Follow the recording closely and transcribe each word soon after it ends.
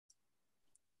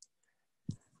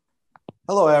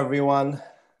Hello, everyone.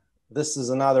 This is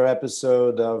another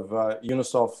episode of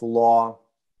Unisoft Law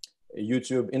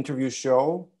YouTube interview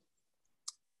show.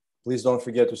 Please don't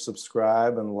forget to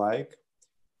subscribe and like.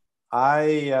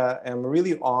 I am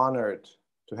really honored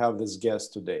to have this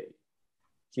guest today.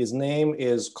 His name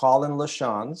is Colin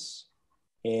Lachance,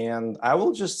 and I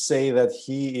will just say that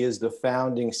he is the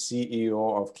founding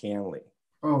CEO of Canlii.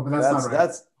 Oh, but that's not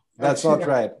right. That's not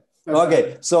right. That's Okay, not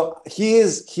right. so he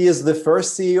is the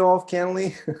first CEO of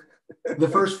Canlii. The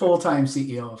first full-time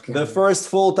CEO of Canlii. The first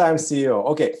full-time CEO.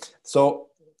 Okay, so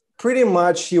pretty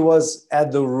much he was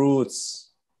at the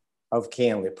roots of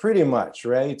Canlii, pretty much,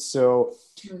 right? So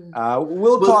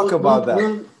we'll talk about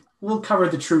that. We'll cover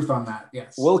the truth on that,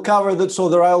 yes. We'll cover that. So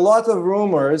there are a lot of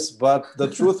rumors, but the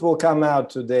truth will come out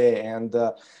today. And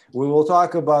we will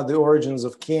talk about the origins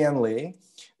of Canlii.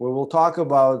 We will talk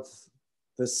about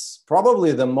this,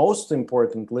 probably the most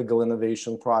important legal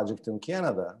innovation project in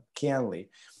Canada, Canlii.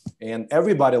 And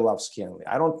everybody loves Canlii.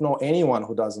 I don't know anyone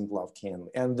who doesn't love Canlii.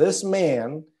 And this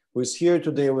man who is here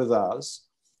today with us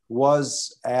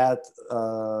was at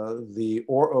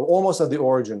almost at the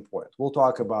origin point. We'll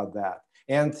talk about that.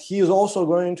 And he is also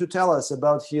going to tell us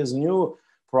about his new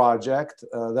project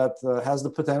that has the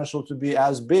potential to be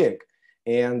as big.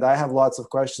 And I have lots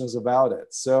of questions about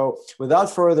it. So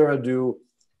without further ado,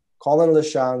 Colin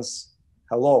Lachance,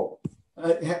 hello.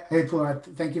 Hey,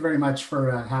 Vlad, thank you very much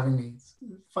for having me.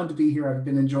 It's fun to be here. I've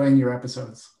been enjoying your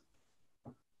episodes.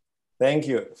 Thank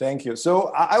you. Thank you. So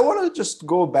I want to just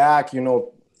go back. You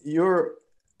know, you're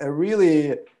a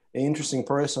really interesting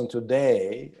person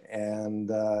today,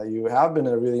 and you have been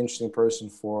a really interesting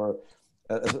person for,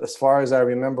 as far as I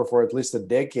remember, for at least a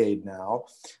decade now.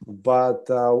 But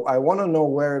I want to know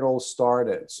where it all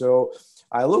started. So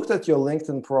I looked at your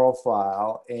LinkedIn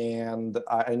profile, and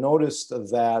I noticed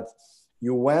that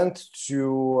you went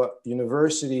to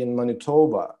university in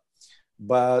Manitoba,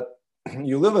 but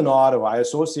you live in Ottawa. I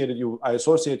associate you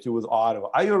with Ottawa.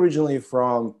 Are you originally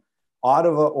from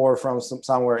Ottawa or from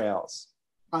somewhere else?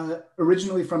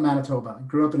 Originally from Manitoba.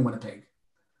 Grew up in Winnipeg.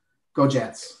 Go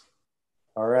Jets.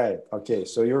 All right. Okay.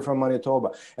 So you're from Manitoba.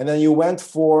 And then you went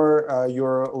for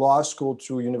your law school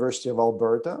to University of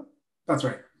Alberta? That's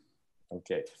right.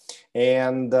 Okay.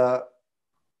 And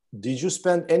did you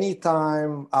spend any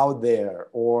time out there,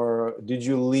 or did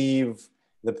you leave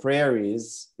the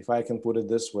prairies, if I can put it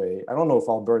this way? I don't know if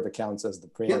Alberta counts as the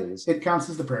prairies. Yep, it counts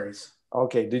as the prairies.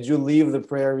 Okay. Did you leave the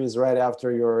prairies right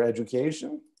after your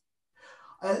education?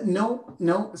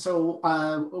 No. So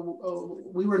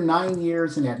we were 9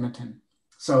 years in Edmonton.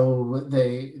 So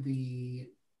the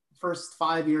first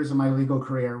 5 years of my legal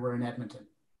career were in Edmonton.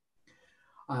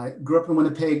 I grew up in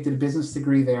Winnipeg, did a business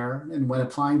degree there, and when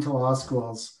applying to law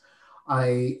schools,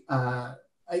 I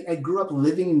grew up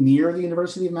living near the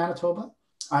University of Manitoba.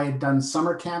 I had done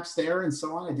summer camps there and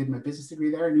so on. I did my business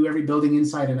degree there. I knew every building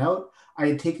inside and out. I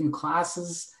had taken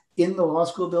classes in the law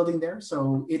school building there.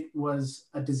 So it was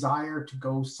a desire to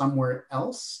go somewhere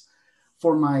else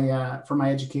for my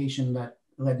education that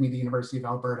led me to the University of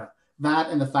Alberta. That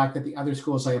and the fact that the other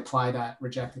schools I applied at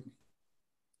rejected me.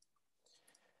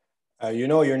 You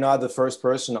know, you're not the first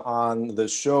person on the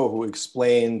show who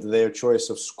explained their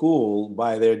choice of school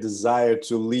by their desire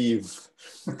to leave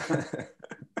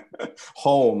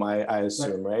home, I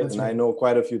assume, right? And right. I know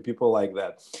quite a few people like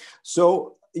that.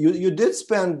 So you did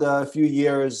spend a few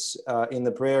years in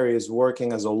the prairies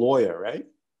working as a lawyer, right?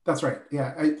 That's right.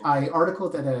 Yeah, I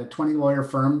articled at a 20-lawyer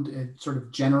firm, a sort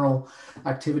of general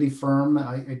activity firm.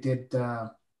 I did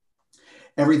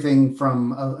everything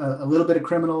from a little bit of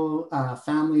criminal,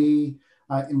 family,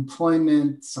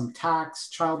 employment, some tax,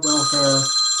 child welfare,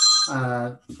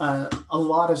 a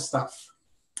lot of stuff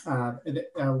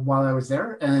while I was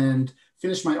there, and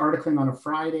finished my articling on a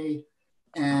Friday.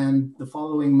 And the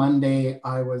following Monday,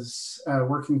 I was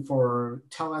working for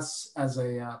TELUS as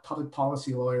a public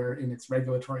policy lawyer in its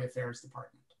regulatory affairs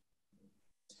department.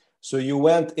 So you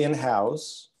went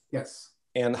in-house? Yes.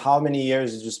 And how many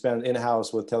years did you spend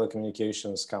in-house with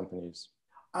telecommunications companies?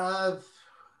 A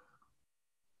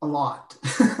lot.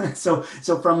 So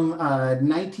from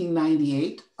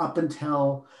 1998 up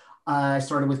until I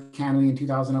started with Canlii in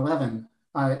 2011,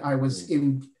 I was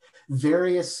in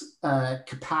various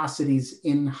capacities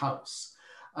in-house.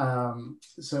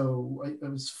 So I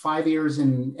was 5 years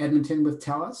in Edmonton with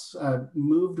TELUS,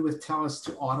 moved with TELUS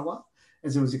to Ottawa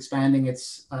as it was expanding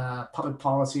its public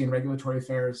policy and regulatory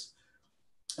affairs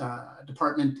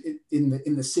department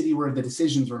in the city where the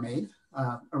decisions were made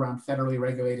around federally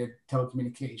regulated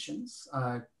telecommunications.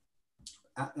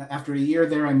 After a year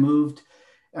there, I moved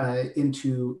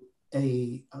into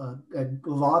a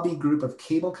lobby group of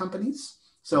cable companies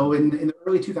So in the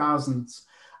early 2000s,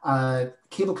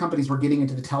 cable companies were getting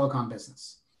into the telecom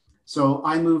business. So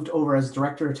I moved over as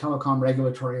Director of Telecom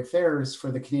Regulatory Affairs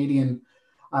for the Canadian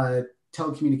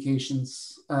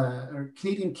Telecommunications, or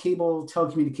Canadian Cable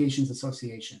Telecommunications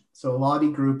Association. So a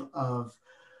lobby group of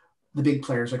the big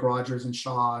players like Rogers and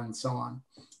Shaw and so on.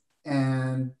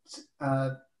 And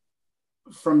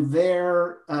from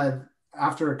there,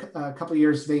 after a couple of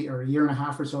years, or a year and a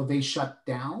half or so, they shut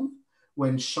down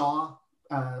when Shaw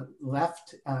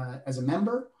left as a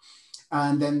member.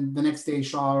 And then the next day,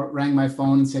 Shaw rang my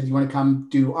phone and said, "You want to come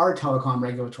do our telecom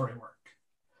regulatory work?"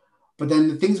 But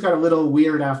then things got a little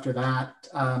weird after that.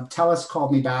 TELUS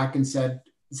called me back and said,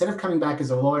 "Instead of coming back as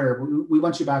a lawyer, we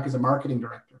want you back as a marketing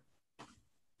director."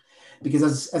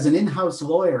 Because as an in-house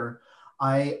lawyer,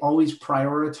 I always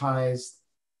prioritized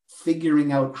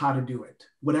figuring out how to do it.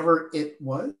 Whatever it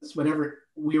was, whatever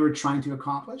we were trying to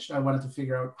accomplish, I wanted to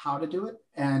figure out how to do it.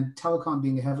 And telecom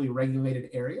being a heavily regulated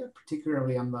area,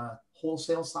 particularly on the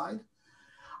wholesale side,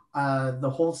 the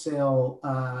wholesale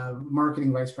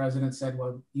marketing vice president said,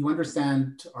 "Well, you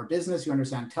understand our business, you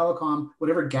understand telecom,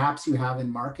 whatever gaps you have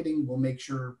in marketing, we'll make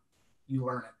sure you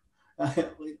learn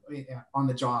it on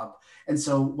the job." And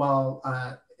so while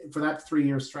for that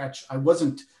 3-year stretch, I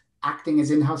wasn't acting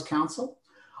as in-house counsel,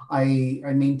 I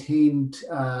maintained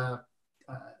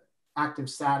active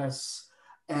status,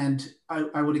 and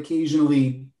I would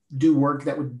occasionally do work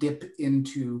that would dip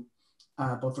into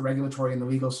both the regulatory and the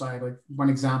legal side. Like one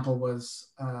example was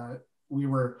we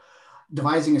were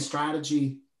devising a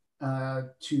strategy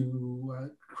to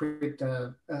create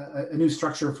a new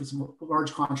structure for some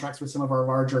large contracts with some of our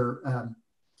larger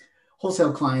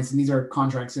wholesale clients. And these are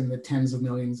contracts in the tens of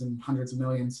millions and hundreds of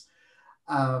millions.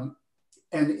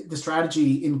 And the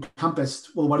strategy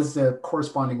encompassed, well, what is the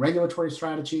corresponding regulatory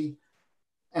strategy?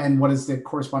 And what is the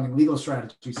corresponding legal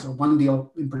strategy? So one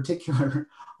deal in particular,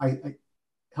 I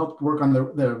helped work on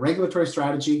the regulatory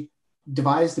strategy,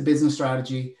 devise the business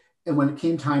strategy. And when it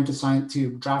came time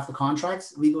to draft the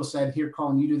contracts, legal said, "Here,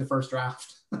 Colin, you do the first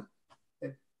draft."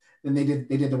 Then they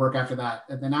did the work after that.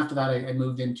 And then after that, I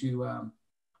moved into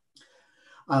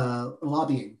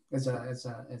lobbying as a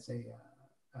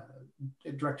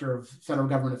director of federal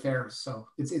government affairs. So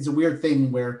it's a weird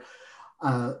thing where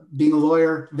being a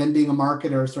lawyer, then being a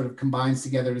marketer sort of combines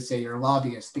together to say you're a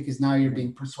lobbyist, because now you're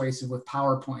being persuasive with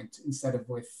PowerPoint instead of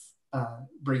with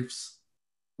briefs.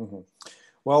 Mm-hmm.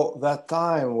 Well, that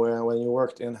time when you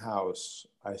worked in-house,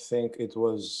 I think it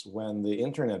was when the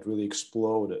internet really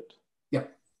exploded.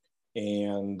 Yep.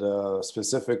 And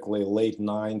specifically late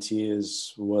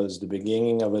 90s was the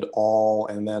beginning of it all.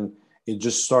 And then it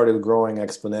just started growing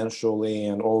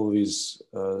exponentially, and all of these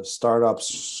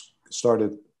startups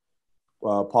started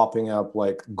popping up,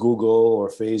 like Google or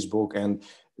Facebook. And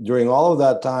during all of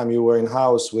that time, you were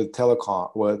in-house with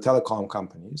telecom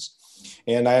companies.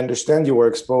 And I understand you were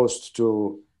exposed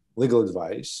to legal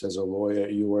advice as a lawyer.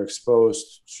 You were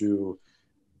exposed to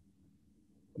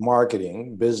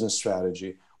marketing, business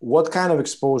strategy. What kind of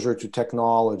exposure to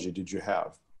technology did you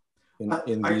have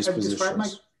in these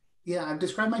positions? I've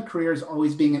described my career as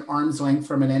always being an arm's length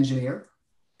from an engineer.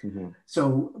 Mm-hmm.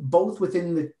 So both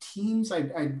within the teams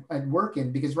I'd work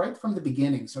in, because right from the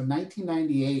beginning, so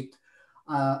 1998,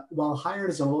 while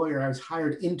hired as a lawyer, I was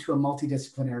hired into a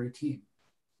multidisciplinary team.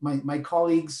 My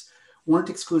colleagues weren't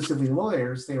exclusively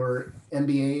lawyers. They were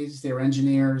MBAs, they were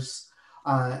engineers,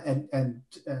 and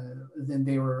then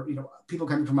they were people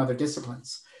coming from other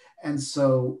disciplines. And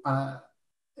so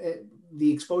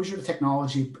the exposure to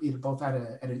technology, both at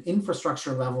an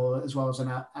infrastructure level as well as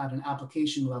at an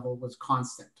application level, was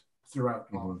constant throughout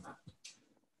all of that.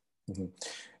 Mm-hmm.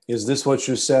 Is this what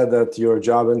you said at your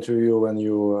job interview when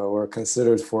you were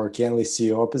considered for Canlii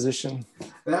CEO position?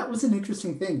 That was an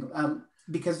interesting thing,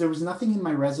 because there was nothing in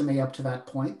my resume up to that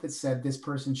point that said this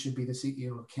person should be the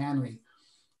CEO of Canlii.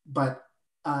 But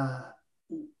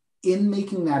in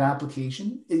making that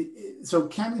application, so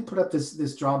Canlii put up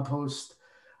this job post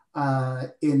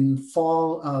in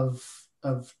fall of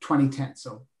 2010,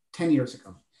 so 10 years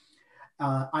ago.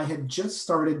 I had just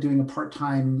started doing a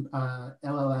part-time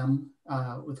LLM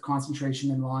with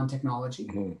concentration in law and technology.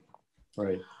 Mm-hmm.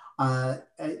 Right. I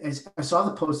saw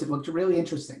the post. It looked really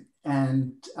interesting.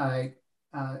 And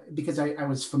because I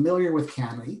was familiar with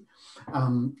Canlii,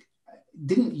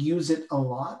 didn't use it a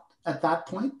lot at that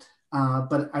point,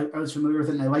 but I was familiar with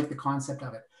it and I liked the concept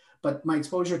of it. But my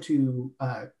exposure to,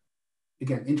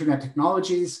 again, internet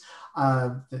technologies,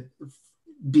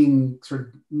 being sort of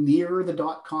near the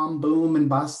 .com boom and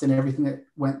bust and everything that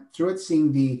went through it,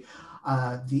 seeing the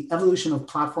evolution of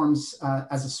platforms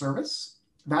as a service,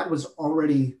 that was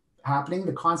already happening.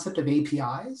 The concept of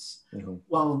APIs, Mm-hmm.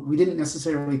 well, we didn't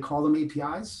necessarily call them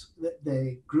APIs.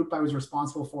 The group I was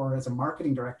responsible for as a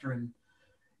marketing director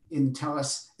in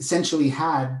TELUS essentially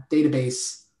had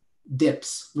database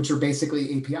DIPs, which are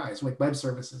basically APIs, like web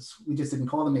services. We just didn't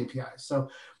call them APIs. So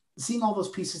seeing all those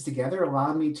pieces together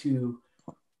allowed me to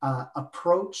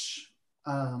approach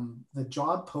the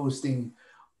job posting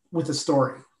with a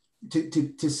story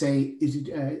to say,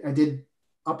 I did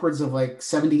upwards of like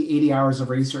 70, 80 hours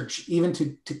of research, even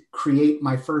to create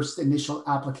my first initial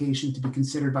application to be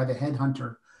considered by the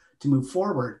headhunter to move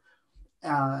forward.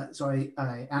 So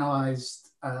I analyzed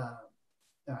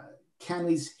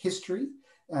Canlii's history,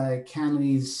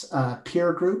 Canlii's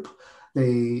peer group,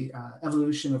 the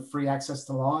evolution of free access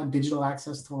to law and digital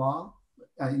access to law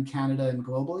in Canada and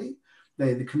globally,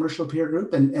 the commercial peer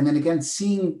group, and then again,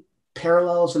 seeing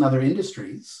parallels in other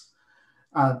industries,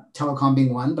 telecom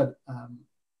being one, but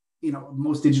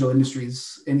most digital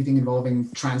industries, anything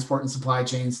involving transport and supply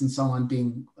chains and so on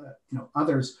being,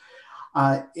 others.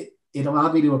 It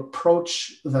allowed me to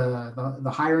approach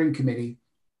the hiring committee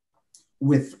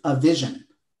with a vision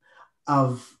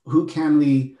of who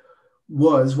Canlii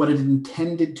was, what it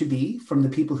intended to be from the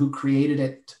people who created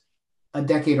it a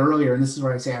decade earlier. And this is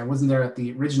where I say I wasn't there at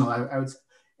the original.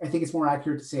 I think it's more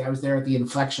accurate to say I was there at the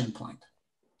inflection point.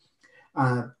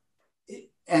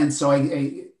 And so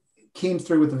I came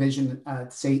through with a vision to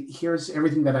say, here's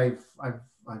everything that I've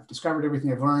discovered,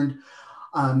 everything I've learned.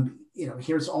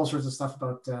 Here's all sorts of stuff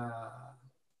about.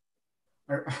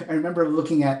 I remember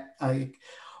looking at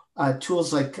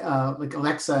tools like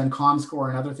Alexa and ComScore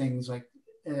and other things like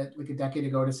a decade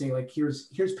ago to say, like, here's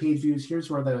page views, here's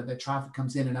where the traffic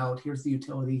comes in and out, here's the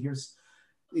utility, here's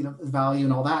the value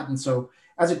and all that. And so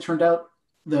as it turned out,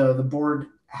 the board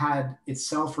had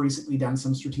itself recently done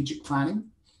some strategic planning,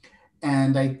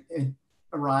 and I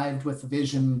arrived with a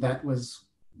vision that was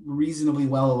reasonably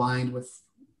well aligned with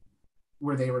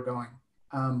where they were going.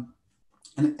 And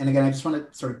again, I just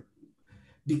want to sort of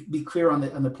be clear on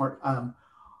the part.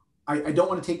 I don't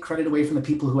want to take credit away from the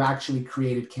people who actually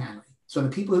created Canlii. So the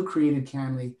people who created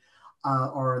Canlii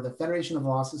are the Federation of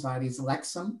Law Societies,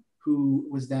 Lexham, who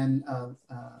was then a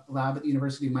lab at the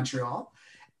University of Montreal.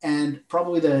 And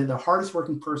probably the hardest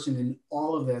working person in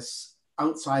all of this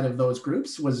outside of those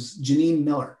groups was Janine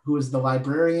Miller, who was the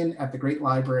librarian at the Great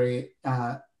Library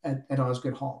at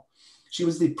Osgoode Hall. She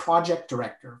was the project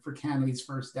director for Canlii's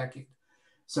first decade.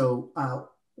 So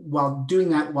while doing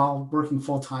that, while working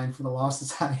full-time for the Law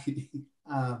Society,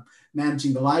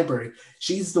 managing the library,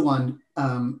 she's the one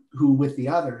who, with the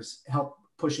others, helped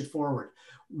push it forward.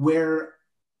 Where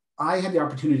I had the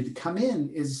opportunity to come in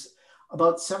is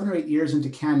about 7 or 8 years into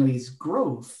Canlii's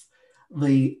growth,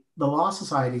 the law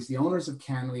societies, the owners of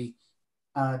Canlii,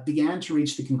 began to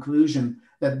reach the conclusion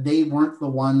that they weren't the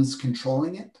ones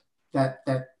controlling it, that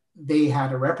they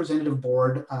had a representative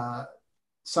board,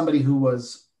 somebody who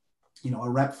was, a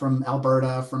rep from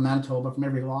Alberta, from Manitoba, from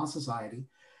every law society.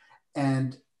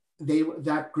 And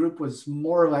that group was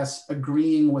more or less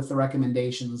agreeing with the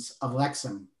recommendations of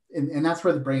Lexham. And that's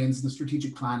where the brains and the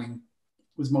strategic planning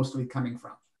was mostly coming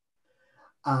from.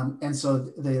 And so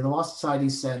the law society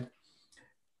said,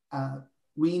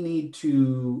 we need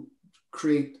to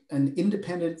create an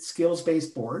independent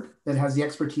skills-based board that has the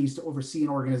expertise to oversee an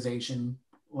organization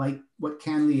like what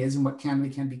Canlii is and what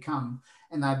Canlii can become.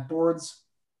 And that board's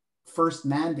first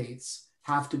mandates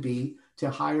have to be to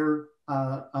hire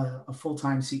a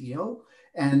full-time CEO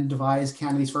and devise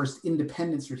Canlii's first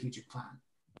independent strategic plan.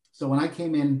 So when I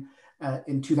came in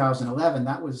 2011,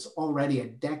 that was already a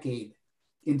decade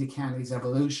into Canlii's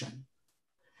evolution.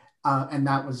 And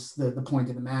that was the point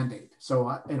of the mandate. So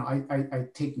I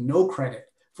take no credit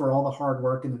for all the hard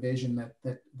work and the vision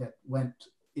that went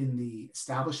in the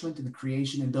establishment and the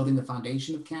creation and building the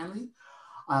foundation of Canlii.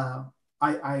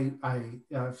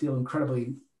 I feel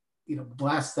incredibly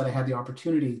blessed that I had the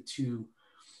opportunity to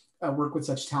work with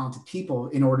such talented people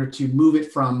in order to move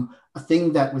it from a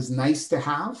thing that was nice to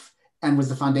have and was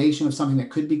the foundation of something that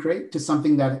could be great to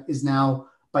something that is now,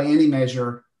 by any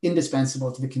measure,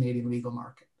 indispensable to the Canadian legal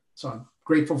market. So I'm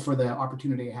grateful for the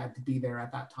opportunity I had to be there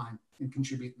at that time and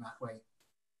contribute in that way.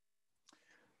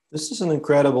 This is an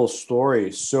incredible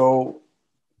story. So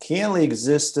Canlii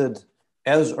existed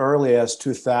as early as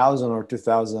 2000 or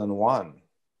 2001.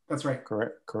 That's right.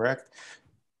 Correct.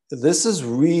 This is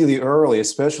really early,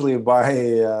 especially by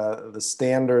the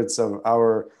standards of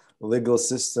our legal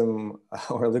system,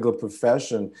 our legal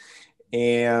profession.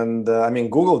 And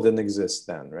Google didn't exist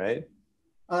then, right?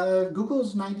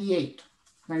 Google's 98,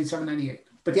 97, 98.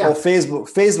 But yeah. Well,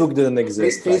 Facebook didn't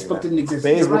exist. Facebook didn't exist.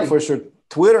 Facebook for sure.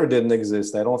 Twitter didn't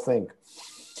exist, I don't think.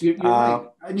 You're right.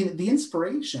 I mean, the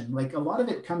inspiration, like a lot of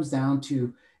it comes down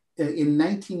to in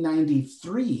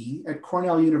 1993 at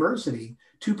Cornell University,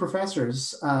 two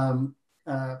professors, uh,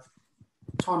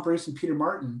 Tom Bruce and Peter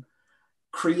Martin,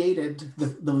 created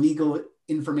the Legal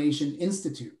Information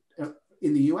Institute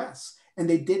in the US. And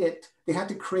they did it, they had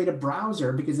to create a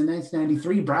browser because in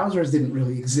 1993, browsers didn't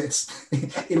really exist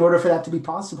in order for that to be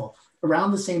possible.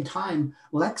 Around the same time,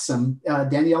 Lexham,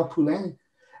 Danielle Poulin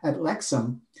at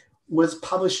Lexham was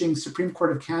publishing Supreme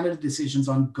Court of Canada decisions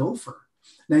on Gopher.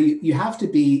 Now, you have to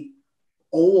be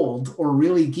old or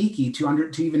really geeky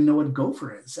to even know what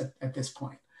Gopher is at this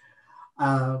point.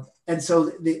 And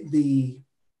so the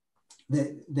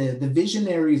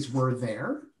visionaries were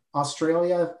there.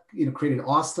 Australia, created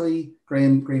Austlii,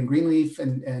 Graham Greenleaf,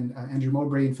 and Andrew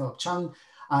Mowbray and Philip Chung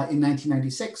in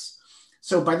 1996.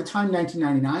 So by the time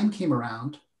 1999 came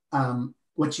around,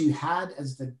 what you had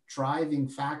as the driving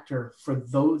factor for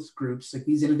those groups, like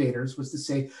these innovators, was to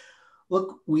say,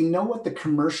 look, we know what the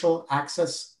commercial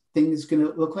access thing is going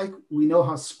to look like. We know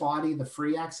how spotty the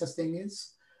free access thing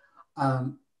is.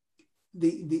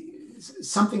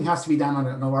 Something has to be done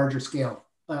on a larger scale,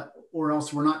 or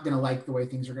else we're not going to like the way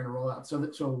things are going to roll out.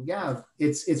 So yeah,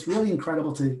 it's really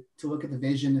incredible to look at the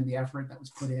vision and the effort that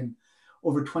was put in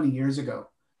over 20 years ago.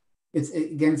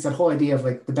 It's that whole idea of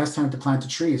like the best time to plant a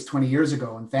tree is 20 years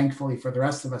ago. And thankfully for the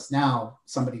rest of us now,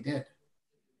 somebody did.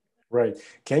 Right.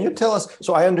 Can you tell us,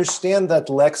 so I understand that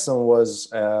Lexham was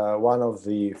one of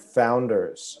the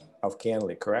founders of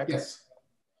Canlii, correct? Yes.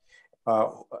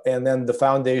 And then the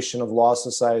Foundation of Law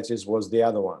Societies was the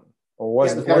other one, or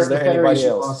was there the anybody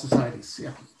else? Law Societies,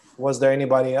 yeah. Was there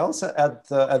anybody else at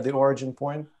the origin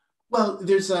point? Well,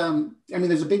 there's a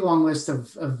big long list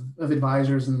of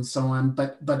advisors and so on,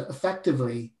 but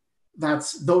effectively,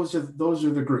 those are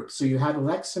the groups. So you had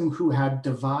Lexham, who had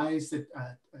devised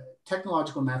a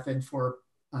technological method for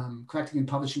collecting and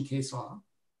publishing case law,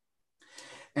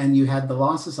 and you had the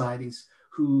law societies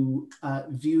who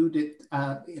viewed it,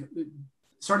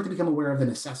 started to become aware of the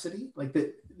necessity. Like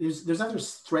there's other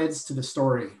threads to the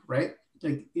story, right?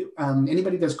 Like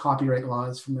anybody who does copyright law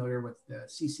is familiar with the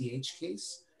CCH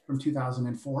case from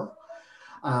 2004,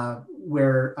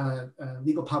 where a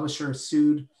legal publisher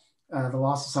sued the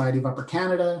Law Society of Upper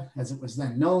Canada, as it was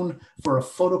then known, for a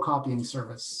photocopying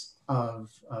service of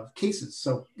cases.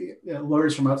 So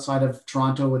lawyers from outside of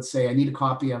Toronto would say, I need a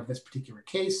copy of this particular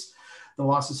case. The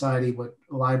Law Society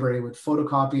library would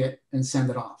photocopy it and send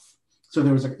it off. So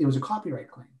it was a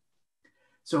copyright claim.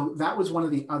 So that was one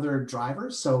of the other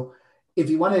drivers. So if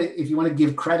you want to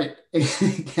give credit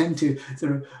again to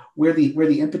sort of where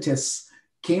the impetus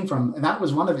came from, that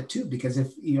was one of it too, because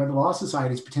if the law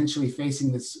society is potentially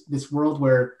facing this world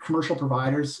where commercial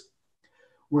providers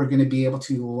were going to be able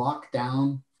to lock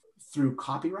down through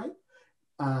copyright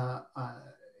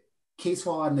case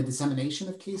law and the dissemination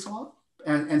of case law,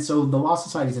 and so the law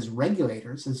societies as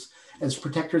regulators, as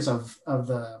protectors of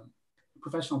the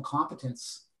professional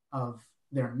competence of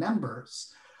their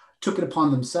members, took it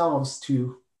upon themselves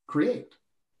to create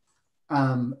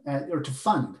or to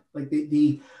fund. Like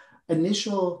the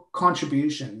initial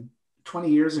contribution 20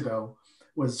 years ago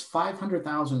was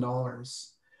 $500,000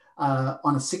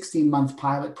 on a 16-month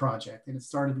pilot project, and it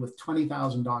started with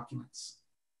 20,000 documents.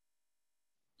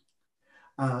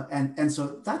 And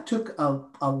so that took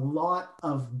a lot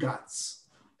of guts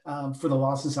for the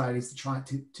law societies to try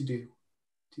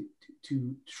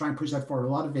to try and push that forward.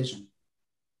 A lot of vision.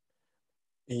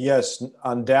 Yes,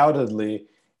 undoubtedly.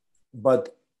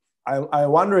 But I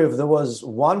wonder if there was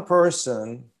one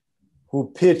person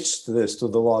who pitched this to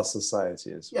the law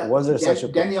societies. Yeah, was there such a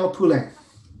Danielle Poulin.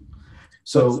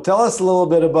 So tell us a little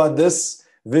bit about this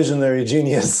visionary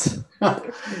genius.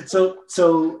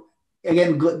 So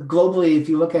again, globally, if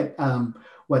you look at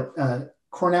what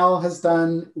Cornell has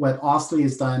done, what Austlii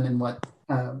has done, and what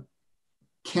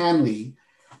Canlii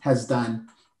has done,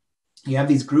 you have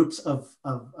these groups of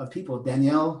people.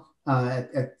 Danielle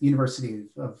at University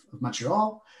of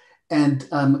Montreal, and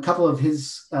a couple of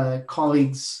his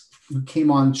colleagues who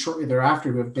came on shortly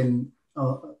thereafter, who have been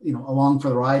along for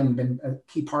the ride and been a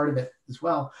key part of it as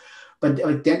well.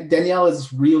 But Danielle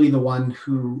is really the one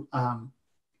who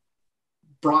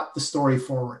brought the story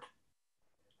forward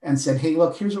and said, hey,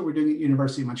 look, here's what we're doing at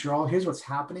University of Montreal. Here's what's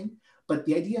happening. But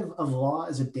the idea of law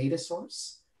as a data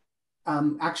source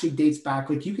actually dates back.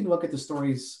 Like you can look at the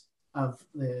stories of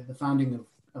the founding of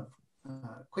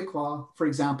Quick Law, for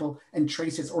example, and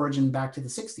trace its origin back to the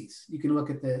 60s. You can look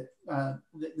at the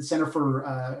Center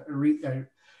for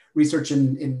Research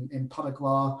in Public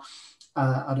Law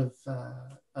out of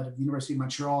the University of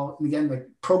Montreal. And again, like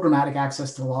programmatic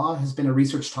access to law has been a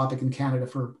research topic in Canada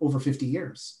for over 50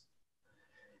 years.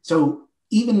 So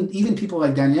even people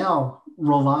like Danielle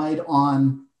relied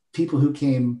on people who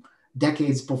came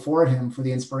decades before him for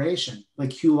the inspiration,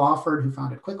 like Hugh Lawford, who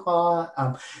founded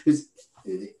QuickLaw. There's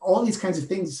all these kinds of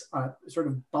things sort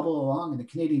of bubble along in the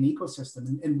Canadian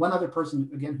ecosystem. And one other person,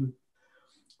 again, who,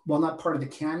 while not part of the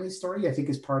Canlii story, I think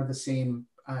is part of the same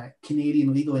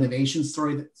Canadian legal innovation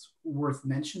story that's worth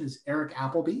mention is Eric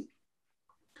Appleby.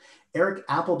 Eric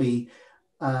Appleby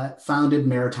founded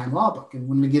Maritime Law Book. And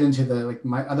when we get into the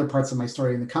my other parts of my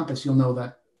story in the Compass, you'll know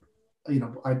that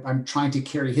I'm trying to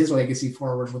carry his legacy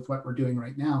forward with what we're doing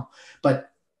right now.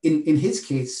 But in his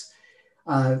case,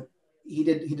 he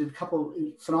did a couple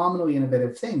phenomenally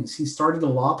innovative things. He started a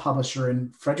law publisher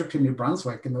in Fredericton, New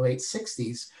Brunswick in the late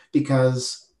 60s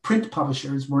because print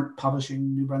publishers weren't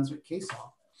publishing New Brunswick case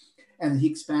law. And he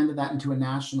expanded that into a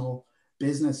national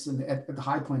business, and at the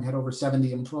high point had over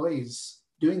 70 employees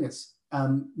doing this.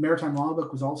 Maritime Law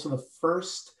Book was also the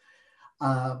first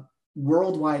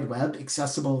World Wide Web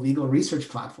accessible legal research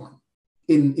platform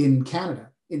in Canada.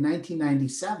 In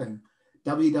 1997,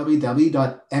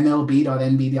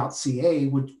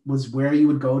 www.mlb.nb.ca was where you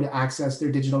would go to access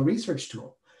their digital research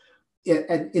tool.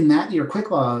 In that year,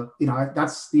 QuickLaw,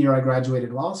 that's the year I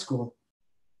graduated law school,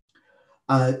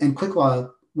 and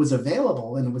QuickLaw was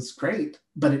available and it was great,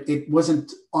 but it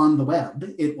wasn't on the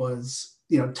web. It was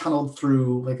tunneled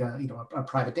through like a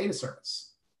private data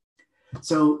service.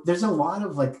 So there's a lot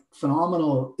of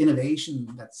phenomenal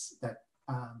innovation that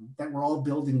we're all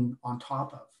building on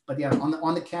top of. But yeah,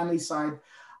 on the Canlii side,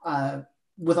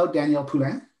 without Danielle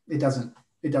Poulin, it doesn't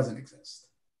exist.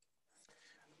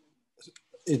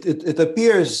 It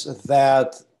appears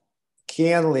that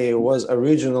Canlii was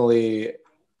originally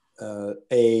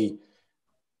a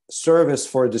service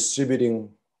for distributing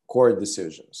court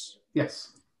decisions. Yes.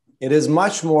 It is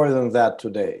much more than that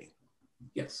today.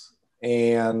 Yes.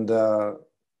 And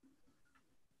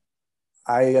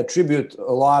I attribute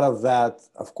a lot of that,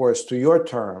 of course, to your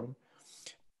term.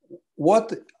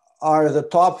 What are the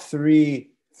top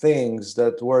 3 things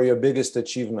that were your biggest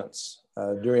achievements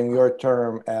during your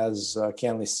term as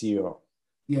Canlii CEO?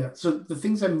 Yeah, so the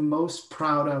things I'm most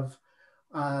proud of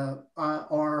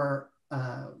are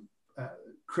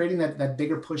creating that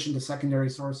bigger push into secondary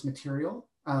source material,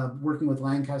 working with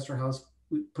Lancaster House,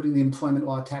 putting the employment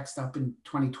law text up in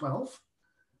 2012.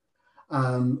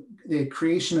 The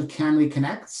creation of Canlii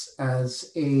Connects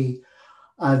as a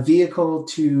vehicle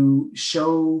to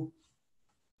show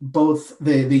both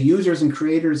the users and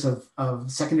creators of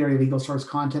secondary legal source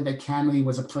content that Canlii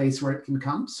was a place where it can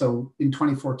come. So in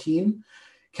 2014,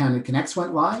 Canlii Connects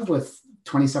went live with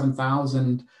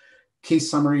 27,000 case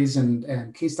summaries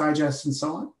and case digests and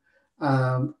so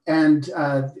on. And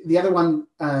the other one,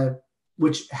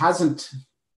 which hasn't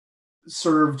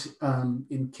served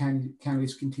in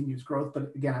Canlii's continuous growth,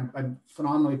 but again, I'm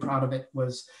phenomenally proud of it,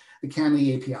 was the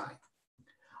Canlii API.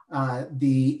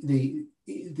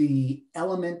 The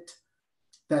element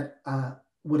that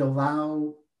would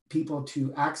allow people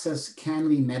to access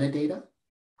Canlii metadata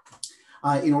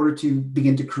in order to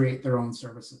begin to create their own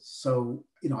services. So,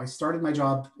 I started my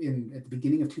job at the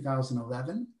beginning of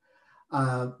 2011.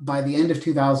 By the end of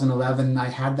 2011, I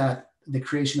had the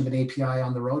creation of an API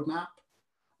on the roadmap.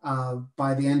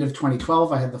 By the end of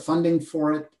 2012, I had the funding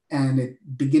for it. And at the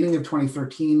beginning of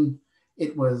 2013,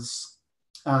 it was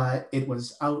out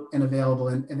and available.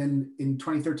 And then in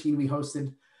 2013, we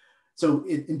hosted. So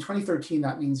in 2013,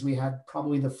 that means we had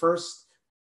probably the first,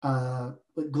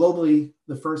 globally,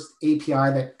 the first API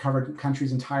that covered the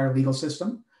country's entire legal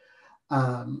system.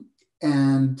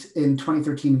 And in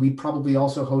 2013, we probably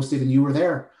also hosted, and you were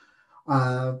there,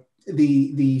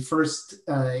 the first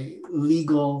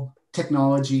legal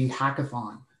technology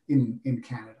hackathon in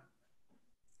Canada.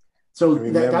 So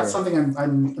that's something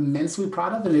I'm immensely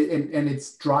proud of, and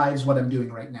it drives what I'm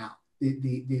doing right now.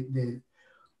 The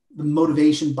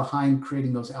motivation behind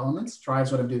creating those elements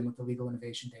drives what I'm doing with the Legal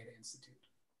Innovation Data Institute.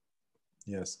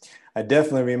 Yes, I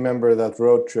definitely remember that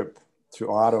road trip to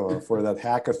Ottawa for that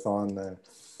hackathon. And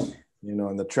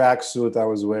the tracksuit I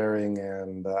was wearing,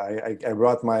 and I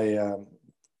brought my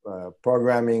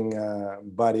programming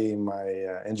buddy, my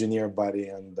engineer buddy,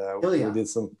 and we did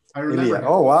some. I remember.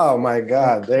 Oh wow, my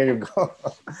God! There you go.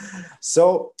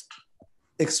 So,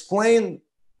 explain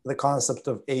the concept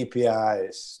of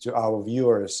APIs to our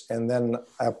viewers, and then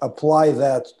apply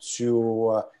that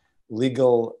to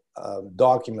legal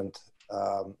document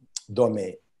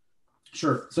domain.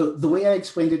 Sure. So the way I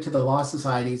explained it to the law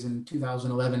societies in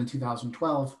 2011 and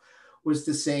 2012 was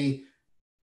to say,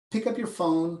 pick up your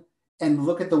phone and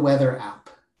look at the weather app.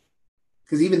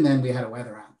 Because even then we had a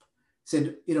weather app.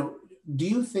 Said, do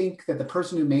you think that the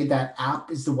person who made that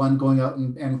app is the one going out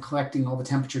and collecting all the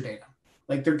temperature data?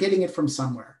 Like they're getting it from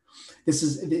somewhere.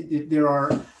 There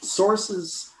are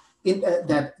sources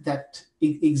that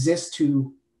exist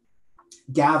to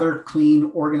gather,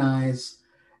 clean, organize,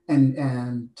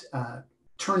 and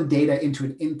turn data into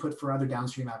an input for other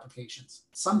downstream applications.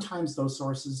 Sometimes those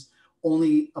sources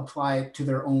only apply to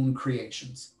their own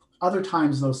creations. Other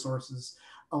times those sources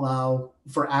allow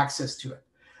for access to it.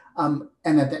 And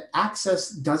that the access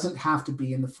doesn't have to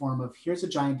be in the form of, here's a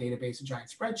giant database, a giant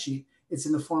spreadsheet. It's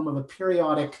in the form of a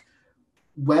periodic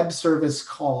web service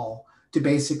call to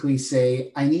basically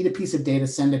say, I need a piece of data,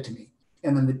 send it to me.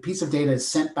 And then the piece of data is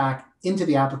sent back into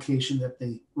the application that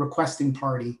the requesting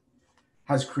party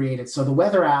has created. So the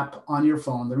weather app on your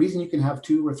phone, the reason you can have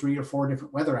 2 or 3 or 4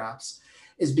 different weather apps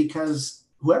is because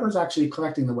whoever's actually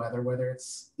collecting the weather, whether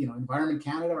it's Environment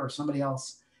Canada or somebody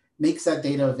else, makes that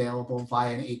data available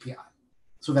via an API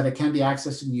so that it can be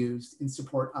accessed and used in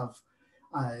support of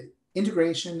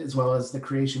integration as well as the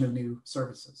creation of new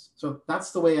services. So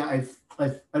that's the way I've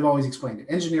always explained it.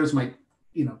 Engineers might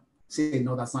say,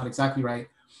 no, that's not exactly right.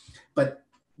 But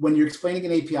when you're explaining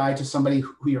an API to somebody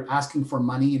who you're asking for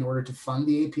money in order to fund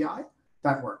the API,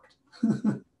 that worked.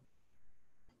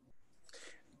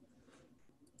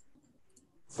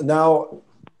 Now,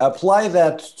 apply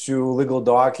that to legal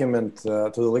document,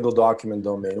 to the legal document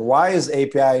domain. Why is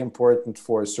API important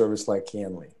for a service like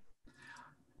Canlii?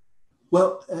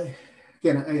 Well,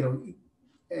 again,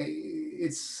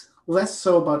 it's less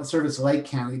so about a service like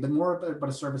Canlii, but more about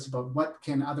a service about what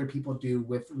can other people do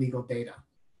with legal data.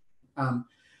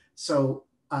 So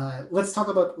let's talk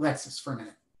about Lexis for a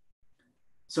minute.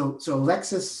 So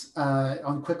Lexis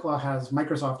on QuickLaw has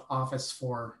Microsoft Office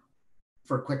for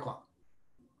QuickLaw.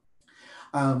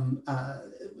 And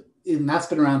that's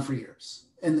been around for years.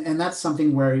 And that's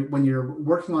something where when you're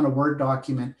working on a Word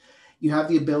document, you have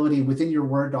the ability within your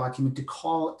Word document to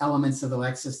call elements of the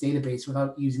Lexis database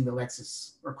without using the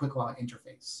Lexis or QuickLaw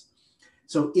interface.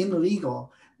 So in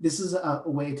legal, this is a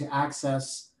way to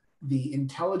access the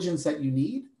intelligence that you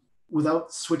need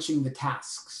without switching the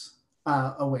tasks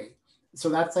away. So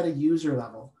that's at a user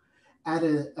level. At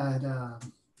an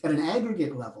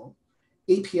aggregate level,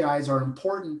 APIs are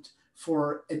important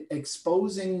for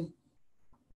exposing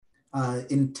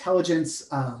intelligence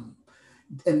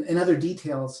and other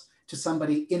details to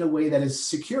somebody in a way that is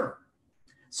secure.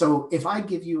 So if I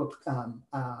give you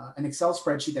an Excel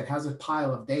spreadsheet that has a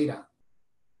pile of data,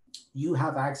 you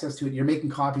have access to it. You're making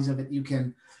copies of it. You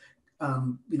can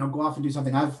go off and do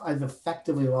something. I've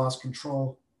effectively lost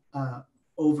control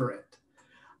over it.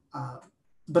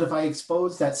 But if I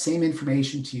expose that same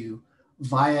information to you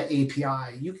via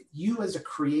API, you as a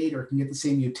creator can get the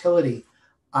same utility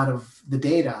out of the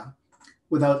data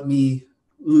without me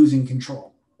losing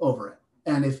control over it.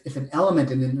 And if an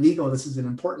element, and in legal, this is an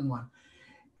important one,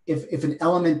 if an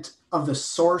element of the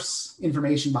source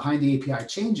information behind the API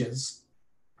changes,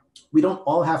 we don't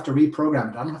all have to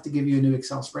reprogram it. I don't have to give you a new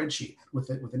Excel spreadsheet with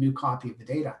a new copy of the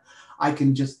data. I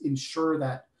can just ensure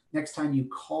that next time you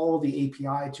call the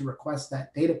API to request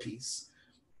that data piece,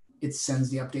 it sends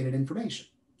the updated information.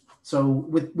 So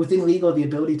within legal, the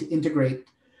ability to integrate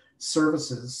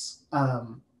services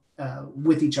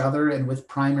with each other and with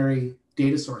primary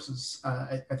data sources,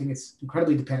 I think it's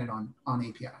incredibly dependent on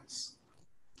APIs.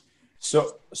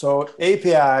 So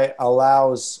API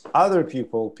allows other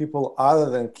people other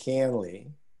than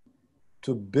Canlii,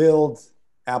 to build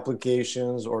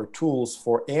applications or tools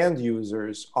for end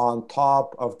users on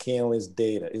top of Canlii's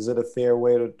data. Is it a fair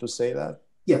way to say that?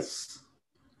 Yes,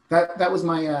 that was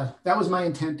my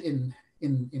intent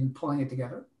in pulling it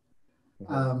together.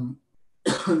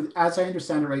 Mm-hmm. As I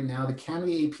understand it right now, the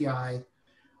Canlii API.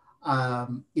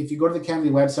 If you go to the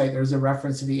Canlii website, there's a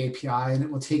reference to the API, and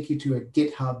it will take you to a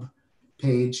GitHub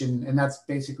page, and that's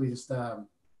basically just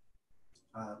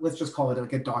let's just call it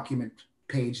like a document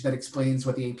page that explains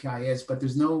what the API is, but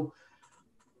there's no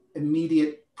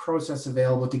immediate process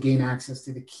available to gain access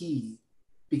to the key,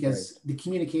 because the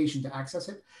communication to access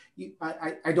it,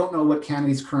 I don't know what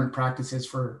Canlii's current practice is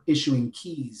for issuing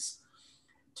keys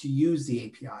to use the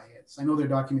API is. I know their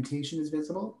documentation is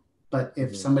visible, but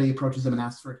if somebody approaches them and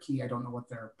asks for a key, I don't know what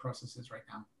their process is right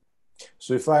now.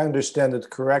 So if I understand it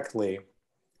correctly,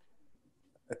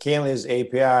 Canlii's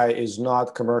API is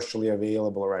not commercially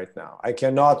available right now. I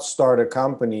cannot start a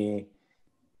company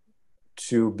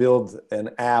to build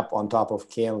an app on top of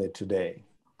Canlii today.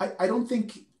 I don't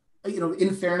think,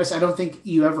 in fairness, I don't think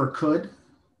you ever could,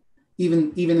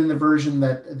 even in the version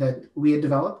that we had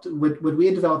developed. What we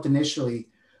had developed initially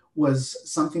was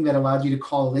something that allowed you to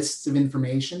call lists of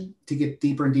information to get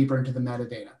deeper and deeper into the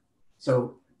metadata.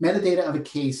 So Metadata of a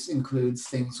case includes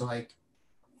things like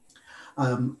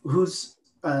what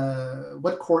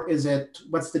court is it?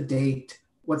 What's the date?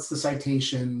 What's the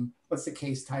citation? What's the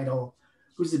case title?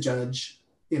 Who's the judge?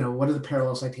 What are the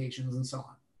parallel citations and so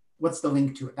on? What's the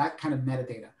link to it? That kind of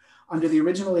metadata. Under the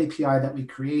original API that we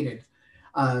created,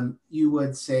 you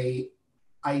would say,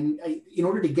 in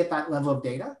order to get that level of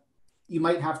data, you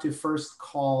might have to first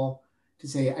call to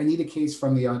say, I need a case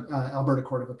from the Alberta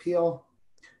Court of Appeal.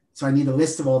 So I need a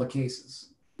list of all the cases.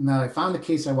 Now I found the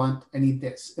case I want, I need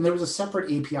this. And there was a separate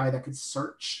API that could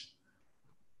search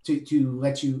to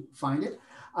let you find it.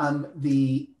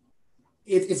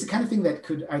 It's the kind of thing that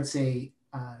could, I'd say,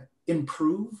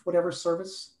 improve whatever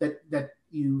service that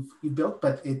you've built,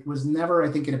 but it was never,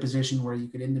 I think, in a position where you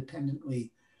could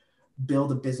independently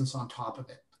build a business on top of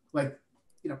it. Like,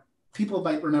 people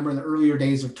might remember in the earlier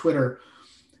days of Twitter,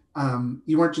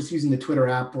 you weren't just using the Twitter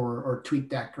app or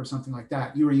TweetDeck or something like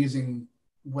that. You were using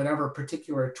whatever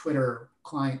particular Twitter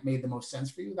client made the most sense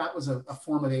for you. That was a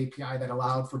form of API that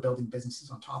allowed for building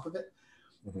businesses on top of it.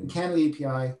 Mm-hmm. Canlii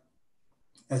API,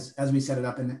 as we set it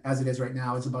up and as it is right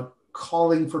now, is about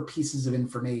calling for pieces of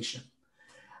information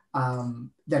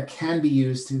that can be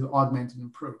used to augment and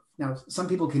improve. Now, some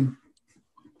people can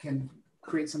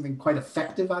create something quite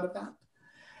effective out of that.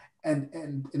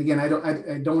 And again, I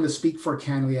don't want to speak for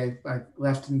Canlii. I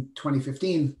left in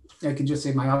 2015. I can just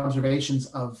say my observations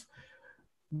of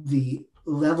the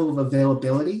level of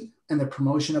availability and the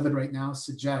promotion of it right now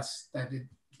suggests that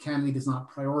Canlii does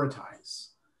not prioritize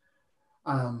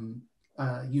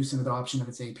use and adoption of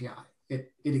its API.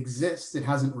 It exists. It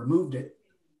hasn't removed it,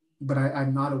 but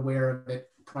I'm not aware of it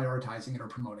prioritizing it or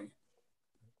promoting it.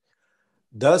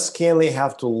 Does Canlii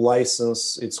have to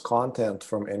license its content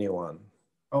from anyone?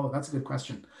 Oh, that's a good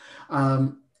question.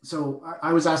 So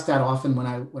I was asked that often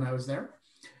when I was there,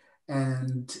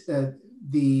 and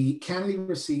the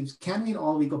Canlii and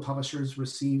all legal publishers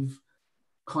receive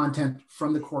content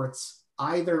from the courts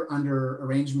either under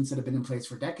arrangements that have been in place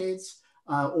for decades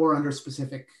or under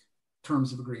specific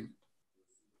terms of agreement.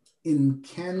 In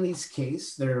Canlii's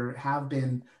case, there have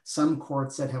been some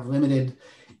courts that have limited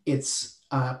its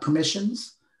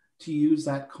permissions to use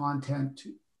that content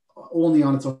only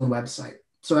on its own website.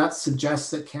 So that suggests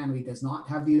that Canlii does not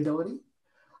have the ability.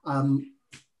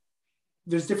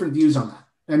 There's different views on that.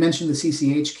 I mentioned the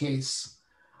CCH case,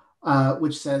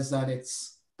 which says that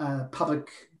it's public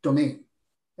domain,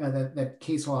 that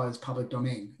case law is public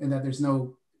domain, and that there's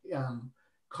no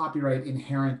copyright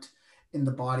inherent in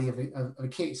the body of a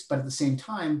case. But at the same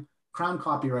time, Crown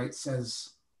copyright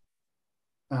says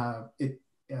the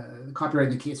copyright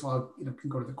in the case law can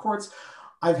go to the courts.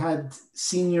 I've had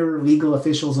senior legal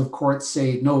officials of courts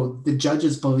say, no, the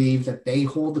judges believe that they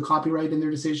hold the copyright in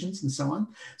their decisions and so on.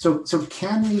 So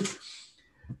Canlii,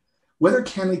 whether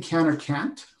Canlii can or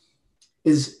can't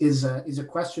is a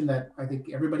question that I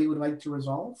think everybody would like to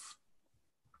resolve.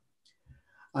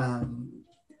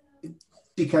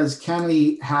 Because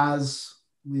Canlii has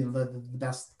the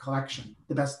best collection,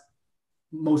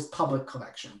 most public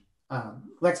collection.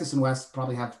 Lexis and West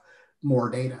probably have more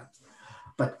data,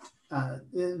 but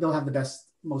they'll have the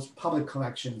most public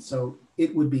collection. So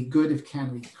it would be good if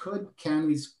Canlii could.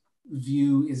 Canlii's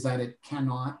view is that it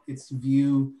cannot. Its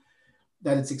view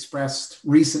that it's expressed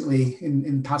recently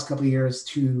in the past couple of years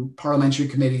to parliamentary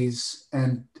committees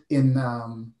and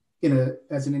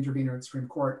as an intervener in the Supreme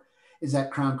Court is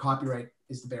that Crown copyright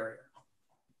is the barrier.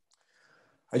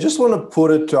 I just want to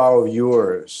put it to our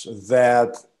viewers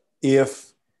that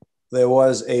if there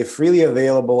was a freely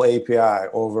available API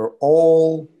over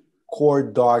all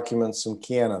court documents in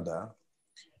Canada,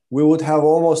 we would have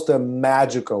almost a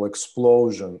magical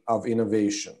explosion of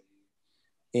innovation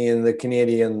in the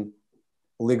Canadian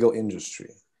legal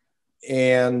industry.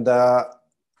 And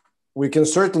we can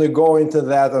certainly go into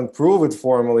that and prove it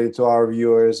formally to our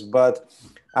viewers, but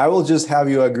I will just have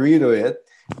you agree to it.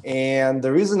 And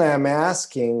the reason I'm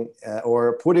asking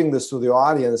or putting this to the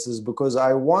audience is because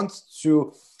I want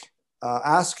to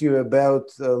ask you about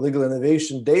Legal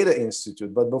Innovation Data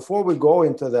Institute. But before we go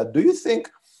into that, do you think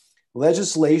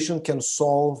legislation can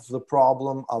solve the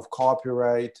problem of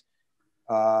copyright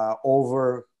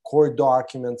over court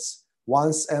documents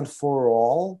once and for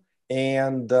all,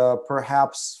 and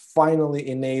perhaps finally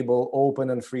enable open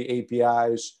and free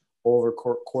APIs over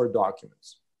court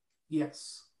documents?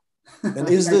 Yes. And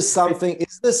is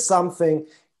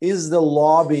the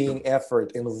lobbying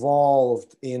effort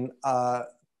involved in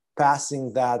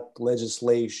passing that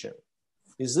legislation?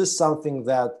 Is this something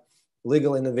that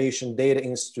Legal Innovation Data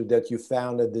Institute that you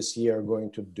founded this year are going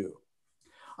to do?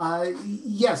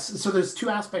 Yes. So there's two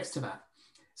aspects to that.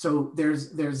 So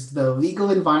there's the legal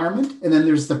environment, and then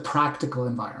there's the practical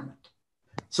environment.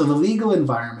 So the legal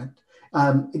environment,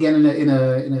 again, in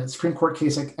a Supreme Court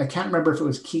case, I can't remember if it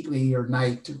was Keatley or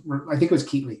Knight. I think it was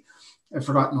Keatley. I've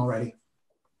forgotten already.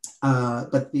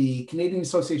 But the Canadian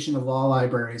Association of Law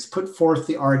Libraries put forth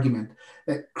the argument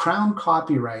that Crown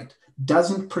copyright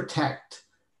doesn't protect.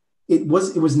 It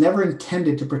was never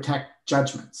intended to protect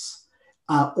judgments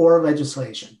or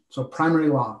legislation. So primary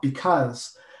law,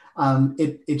 because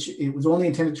it was only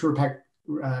intended to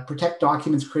protect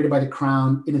documents created by the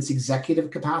Crown in its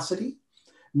executive capacity,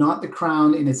 not the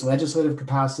Crown in its legislative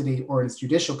capacity or its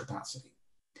judicial capacity.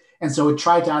 And so it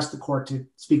tried to ask the court to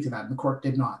speak to that, and the court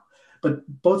did not.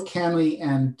 But both Canlii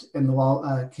and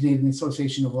the Canadian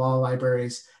Association of Law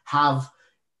Libraries have,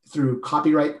 through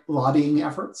copyright lobbying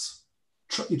efforts,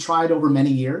 tried over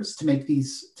many years to make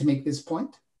this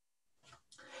point.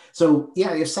 So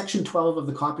yeah, if Section 12 of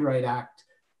the Copyright Act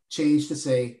changed to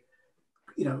say,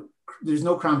 there's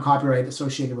no Crown copyright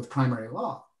associated with primary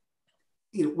law,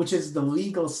 which is the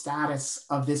legal status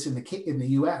of this in the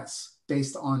U.S.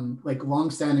 based on like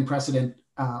longstanding precedent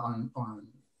on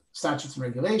statutes and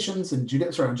regulations and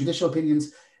on judicial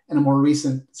opinions, and a more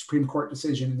recent Supreme Court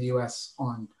decision in the U.S.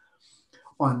 on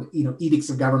edicts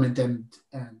of government and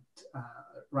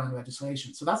around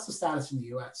legislation. So that's the status in the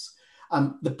U.S.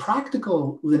 The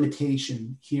practical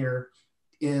limitation here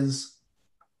is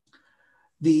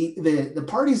the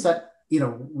parties that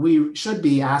we should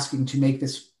be asking to make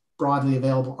this broadly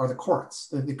available are the courts,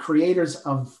 the creators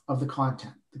of the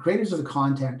content. The creators of the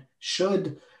content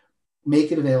should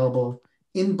make it available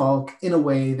in bulk in a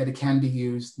way that it can be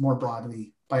used more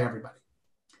broadly by everybody.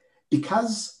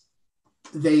 Because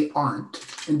they aren't,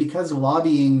 and because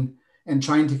lobbying and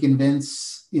trying to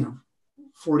convince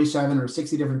 47 or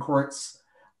 60 different courts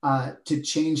to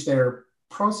change their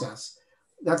process,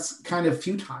 that's kind of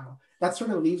futile. That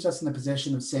sort of leaves us in the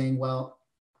position of saying, well,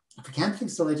 if we can't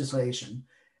fix the legislation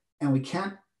and we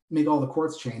can't make all the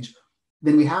courts change,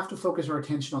 then we have to focus our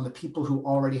attention on the people who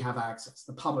already have access,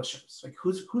 the publishers, like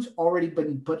who's already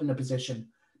been put in a position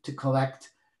to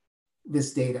collect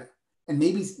this data. And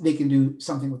maybe they can do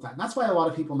something with that. And that's why a lot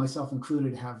of people, myself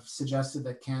included, have suggested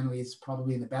that Canlii is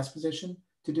probably in the best position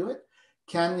to do it.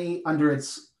 Canlii, under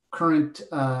its current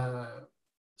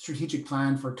strategic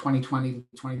plan for 2020 to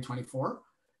 2024,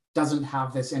 doesn't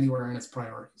have this anywhere in its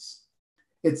priorities.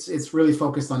 It's really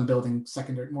focused on building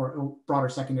broader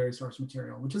secondary source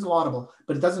material, which is laudable,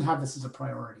 but it doesn't have this as a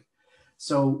priority.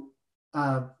 So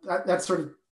that sort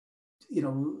of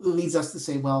leads us to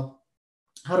say, well,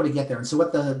 how do we get there? And so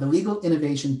what the Legal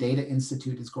Innovation Data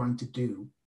Institute is going to do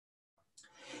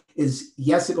is,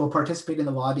 yes, it will participate in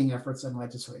the lobbying efforts on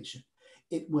legislation.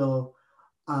 It will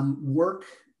work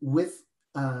with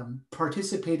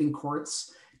participating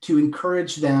courts to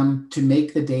encourage them to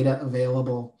make the data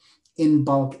available in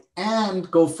bulk and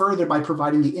go further by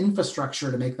providing the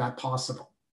infrastructure to make that possible.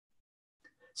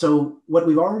 So what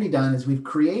we've already done is we've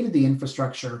created the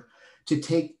infrastructure to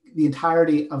take the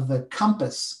entirety of the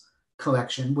Compass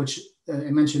collection, which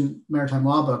I mentioned Maritime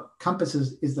Law Book. Compass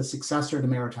is the successor to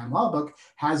Maritime Law Book,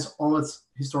 has all its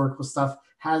historical stuff,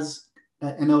 has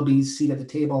MLB's seat at the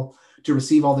table to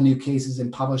receive all the new cases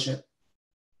and publish it.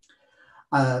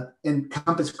 And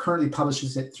Compass currently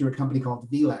publishes it through a company called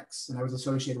VLEX, and I was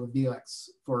associated with VLEX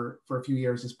for a few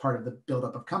years as part of the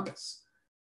buildup of Compass.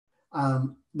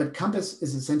 But Compass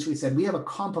is essentially said, we have a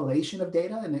compilation of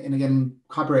data, and again,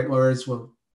 copyright lawyers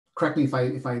will correct me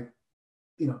if I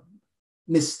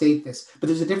misstate this, but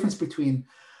there's a difference between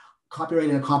copyright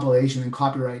in a compilation and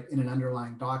copyright in an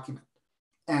underlying document.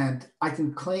 And I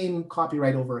can claim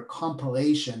copyright over a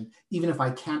compilation, even if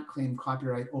I can't claim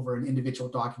copyright over an individual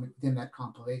document within that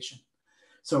compilation.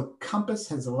 So Compass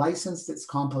has licensed its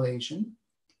compilation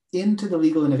into the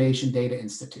Legal Innovation Data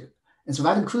Institute. And so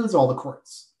that includes all the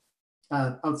courts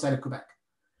outside of Quebec.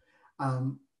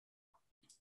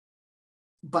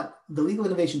 But the Legal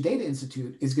Innovation Data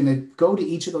Institute is going to go to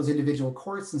each of those individual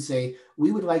courts and say,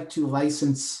 we would like to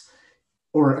license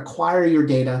or acquire your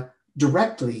data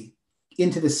directly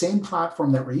into the same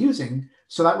platform that we're using.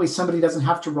 So that way somebody doesn't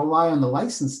have to rely on the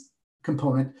license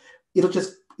component. It'll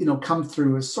just come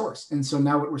through as source. And so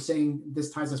now what we're saying,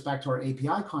 this ties us back to our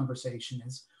API conversation,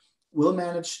 is we'll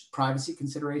manage privacy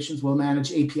considerations, we'll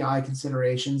manage API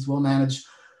considerations, we'll manage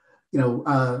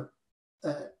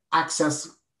access,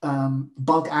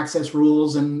 bulk access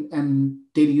rules and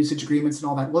data usage agreements and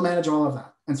all that. We'll manage all of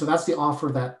that. And so that's the offer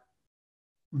that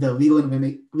the Legal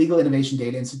Innovation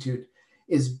Data Institute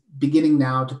is beginning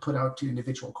now to put out to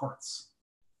individual courts.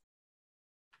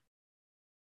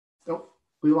 Oh,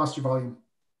 we lost your volume.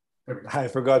 There we go. I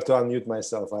forgot to unmute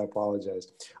myself. I apologize.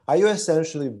 Are you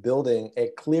essentially building a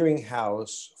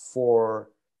clearinghouse for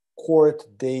court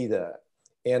data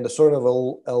and a sort of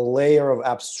a layer of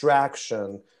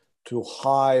abstraction to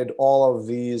hide all of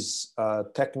these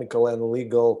technical and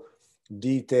legal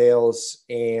details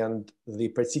and the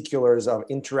particulars of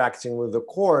interacting with the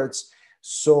courts,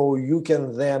 so you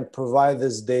can then provide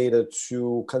this data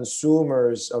to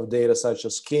consumers of data such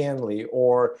as Canlii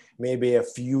or maybe a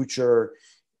future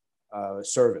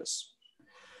service?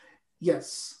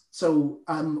 Yes. So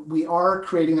we are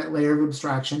creating that layer of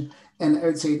abstraction, and I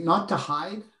would say not to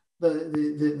hide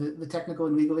the technical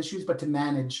and legal issues, but to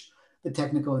manage the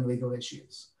technical and legal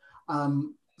issues.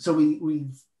 So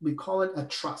we call it a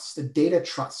trust, a data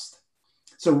trust.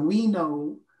 So we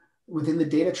know within the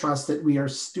data trust that we are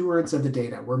stewards of the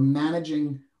data. We're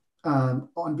managing on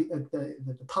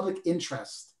the public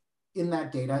interest in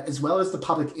that data, as well as the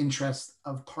public interest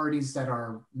of parties that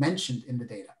are mentioned in the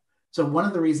data. So one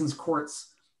of the reasons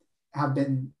courts have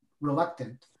been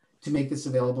reluctant to make this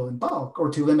available in bulk or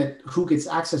to limit who gets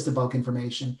access to bulk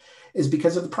information is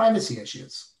because of the privacy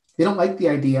issues. They don't like the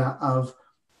idea of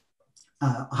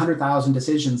 100,000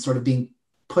 decisions sort of being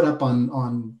put up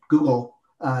on Google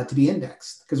to be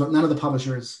indexed, because none of the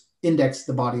publishers index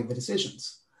the body of the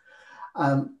decisions.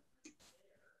 And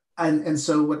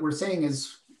so what we're saying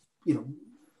is,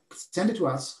 send it to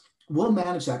us. We'll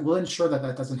manage that. We'll ensure that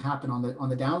that doesn't happen on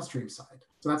the downstream side.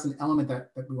 So that's an element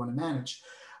that we want to manage,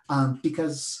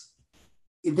 because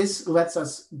this lets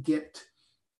us get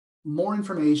more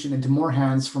information into more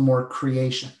hands for more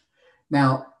creation.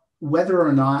 Now, whether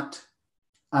or not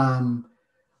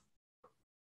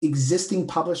existing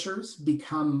publishers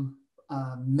become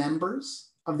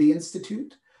members of the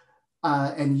Institute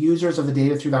and users of the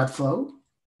data through that flow,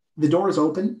 the door is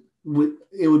open.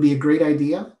 It would be a great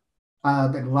idea.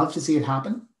 I'd love to see it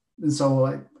happen. And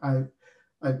so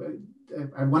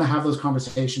I want to have those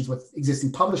conversations with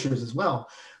existing publishers as well.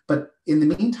 But in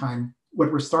the meantime,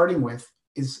 what we're starting with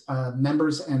is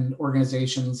members and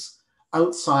organizations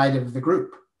outside of the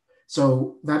group.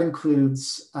 So that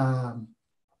includes a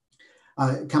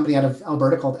company out of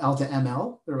Alberta called Alta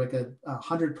ML. They're like a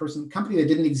 100-person company that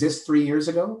didn't exist 3 years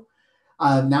ago.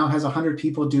 Now has 100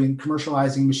 people doing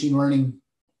commercializing machine learning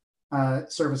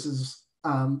services.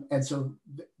 And so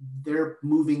they're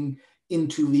moving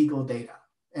into legal data.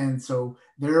 And so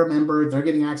they're a member, they're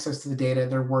getting access to the data,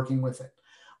 they're working with it.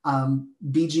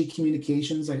 BG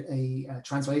Communications, a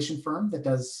translation firm that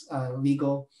does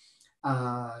legal,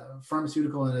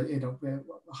 pharmaceutical, and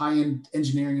high-end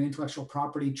engineering and intellectual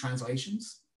property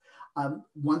translations,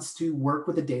 wants to work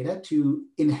with the data to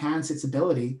enhance its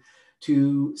ability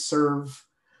to serve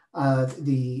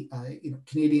the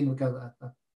Canadian, like a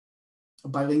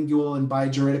bilingual and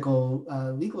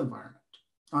bijuridical legal environment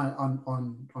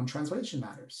on translation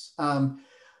matters.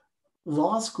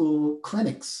 Law school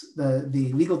clinics,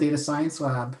 the Legal Data Science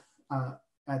Lab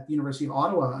at the University of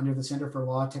Ottawa under the Center for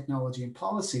Law, Technology, and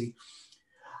Policy,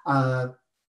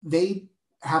 they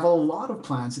have a lot of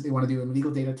plans that they want to do in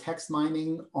legal data text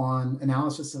mining, on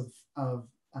analysis of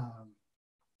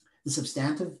the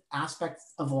substantive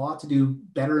aspects of law to do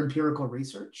better empirical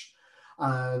research.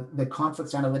 The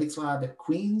Conflicts Analytics Lab at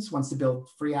Queen's wants to build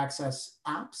free access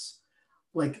apps,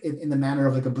 like in the manner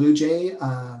of like a Blue Jay,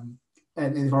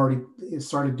 and they've already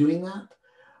started doing that.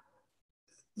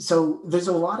 So there's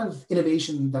a lot of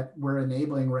innovation that we're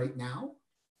enabling right now.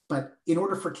 But in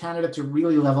order for Canada to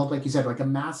really level up, like you said, like a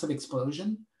massive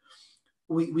explosion,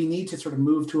 we need to sort of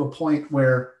move to a point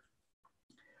where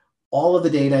all of the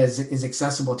data is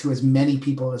accessible to as many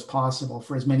people as possible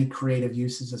for as many creative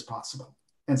uses as possible.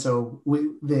 And so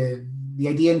the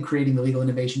idea in creating the Legal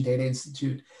Innovation Data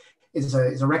Institute is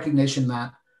a recognition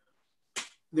that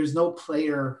there's no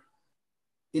player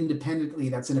independently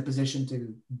that's in a position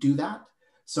to do that.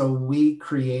 So we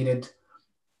created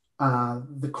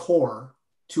the core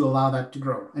to allow that to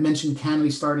grow. I mentioned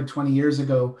Canlii started 20 years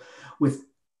ago with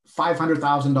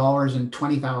 $500,000 and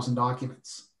 20,000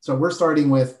 documents. So we're starting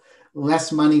with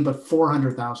less money, but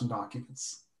 400,000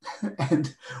 documents.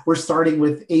 And we're starting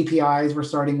with APIs. We're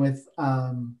starting with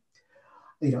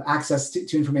access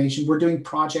to information. We're doing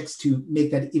projects to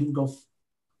make that even go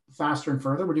faster and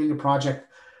further. We're doing a project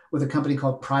with a company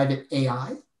called Private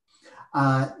AI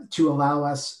to allow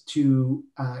us to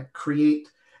create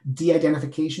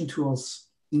de-identification tools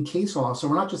in case law. So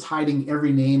we're not just hiding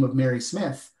every name of Mary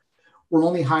Smith. We're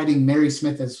only hiding Mary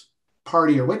Smith as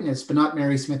party or witness, but not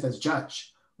Mary Smith as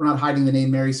judge. We're not hiding the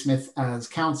name Mary Smith as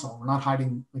counsel. We're not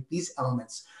hiding like these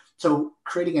elements. So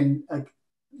creating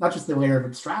not just the layer of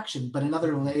abstraction, but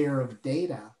another layer of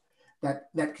data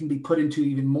that can be put into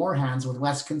even more hands with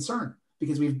less concern.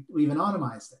 because we've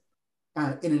anonymized it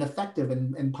in an effective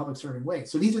and public serving way.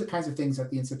 So these are the kinds of things that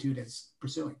the Institute is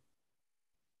pursuing.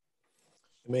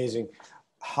 Amazing.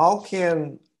 How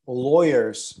can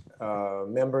lawyers,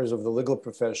 members of the legal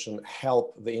profession,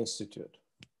 help the Institute?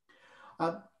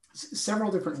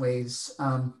 Several different ways.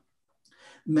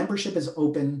 Membership is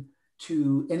open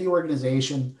to any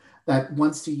organization that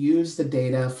wants to use the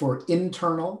data for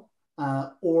internal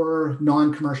or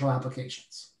non-commercial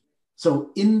applications.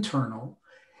 So internal,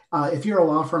 if you're a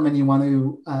law firm and you want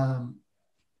to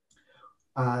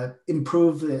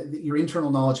improve your internal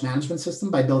knowledge management system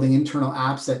by building internal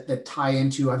apps that tie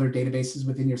into other databases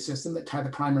within your system that tie the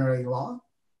primary law,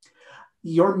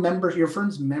 your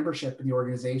firm's membership in the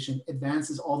organization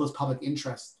advances all those public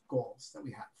interest goals that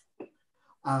we have.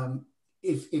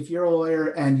 If you're a lawyer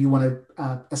and you want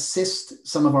to assist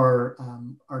some of our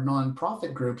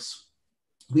nonprofit groups,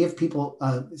 we have people,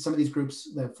 some of these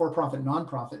groups, the for-profit,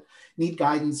 nonprofit, need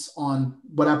guidance on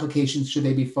what applications should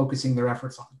they be focusing their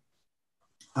efforts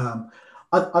on.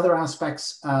 Other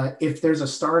aspects, if there's a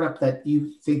startup that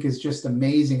you think is just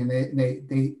amazing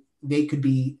and they could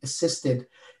be assisted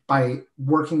by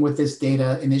working with this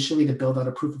data initially to build out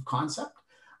a proof of concept,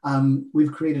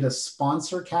 we've created a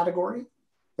sponsor category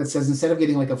that says instead of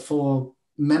getting like a full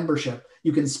membership,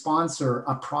 you can sponsor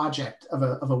a project of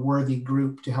a worthy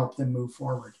group to help them move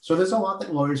forward. So there's a lot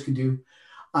that lawyers can do,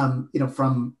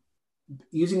 from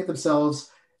using it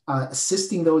themselves,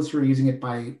 assisting those who are using it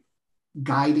by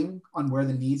guiding on where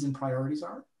the needs and priorities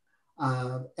are,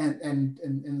 and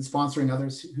sponsoring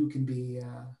others who can be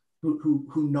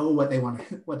who know what they want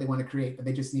to create, but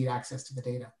they just need access to the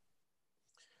data.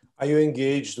 Are you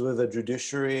engaged with the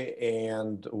judiciary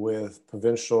and with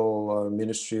provincial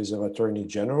ministries of attorney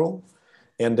general?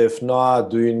 And if not,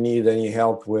 do you need any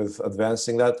help with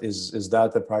advancing that? Is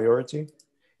that a priority?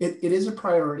 It is a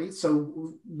priority.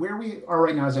 So where we are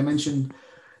right now, as I mentioned,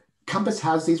 Compass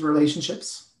has these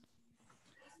relationships.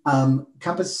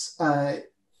 Compass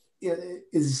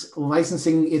is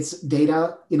licensing its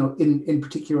data, in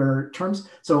particular terms.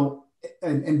 So,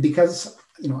 and because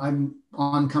I'm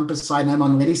on Compass side and I'm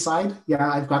on Liddy's side,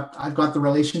 yeah, I've got the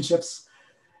relationships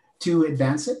to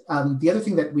advance it. The other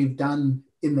thing that we've done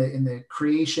in the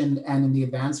creation and in the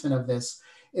advancement of this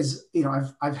is,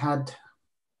 I've had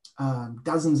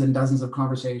dozens and dozens of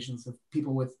conversations with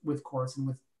people with courts and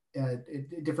with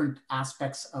different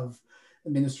aspects of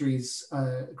the ministries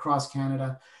across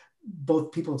Canada,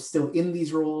 both people still in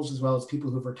these roles as well as people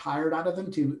who've retired out of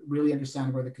them, to really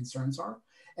understand where the concerns are.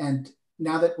 And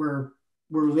now that we're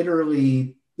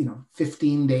literally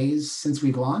 15 days since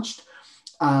we've launched,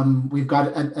 we've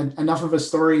got enough of a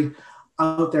story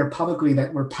out there publicly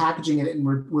that we're packaging it, and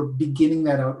we're beginning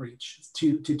that outreach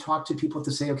to talk to people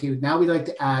to say, okay, now we'd like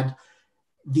to add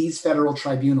these federal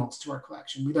tribunals to our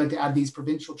collection. We'd like to add these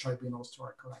provincial tribunals to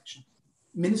our collection.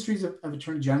 Ministries of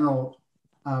Attorney General,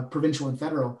 provincial and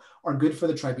federal, are good for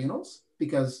the tribunals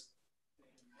because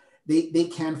they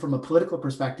can, from a political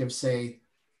perspective, say,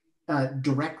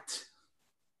 direct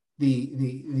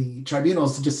the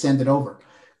tribunals to just send it over.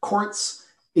 Courts,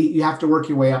 you have to work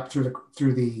your way up through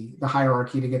the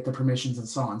hierarchy to get the permissions and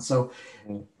so on. So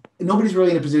nobody's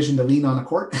really in a position to lean on a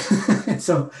court.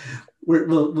 So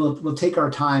we'll take our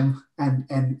time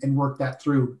and work that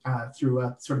through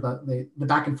sort of the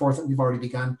back and forth that we've already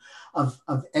begun of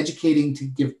educating to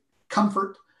give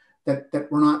comfort that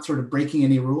we're not sort of breaking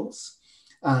any rules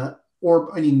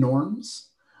or any norms,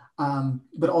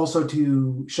 but also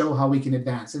to show how we can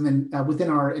advance. And then within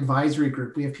our advisory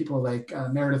group, we have people like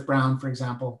Meredith Brown, for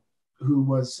example, who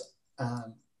was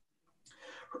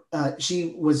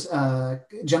she was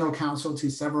general counsel to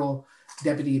several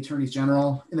deputy attorneys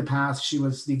general in the past. She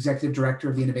was the executive director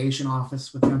of the innovation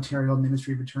office with the Ontario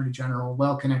Ministry of Attorney General,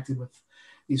 well connected with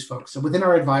these folks. So within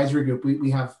our advisory group,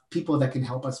 we have people that can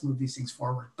help us move these things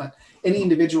forward. But any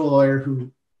individual lawyer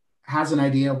who has an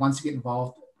idea, wants to get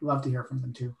involved, love to hear from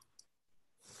them too.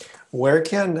 Where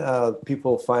can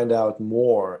people find out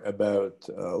more about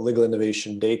Legal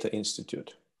Innovation Data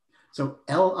Institute? So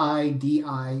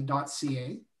lidi.ca.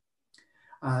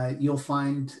 You'll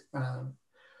find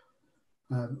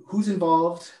who's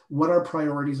involved, what our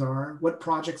priorities are, what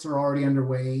projects are already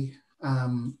underway,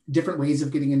 different ways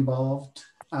of getting involved.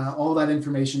 All that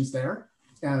information's there.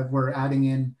 We're adding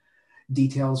in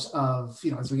details of,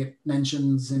 as we get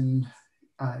mentions in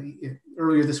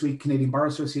earlier this week, Canadian Bar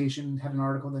Association had an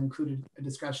article that included a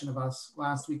discussion of us.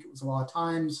 Last week, it was a Law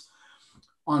Times.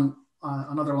 On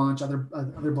another launch, other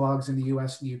blogs in the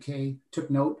US and the UK took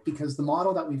note because the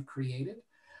model that we've created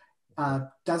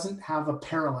doesn't have a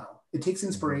parallel. It takes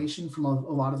inspiration from a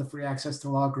lot of the free access to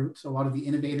law groups, a lot of the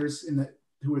innovators in the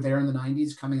who were there in the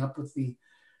 90s coming up with the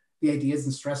ideas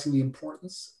and stressing the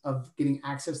importance of getting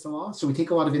access to law. So we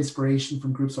take a lot of inspiration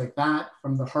from groups like that,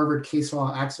 from the Harvard Case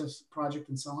Law Access Project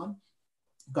and so on.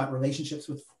 We've got relationships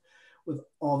with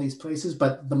all these places,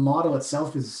 but the model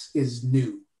itself is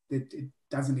new. It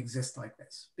doesn't exist like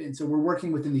this. And so we're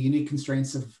working within the unique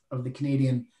constraints of the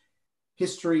Canadian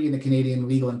history and the Canadian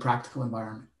legal and practical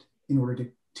environment in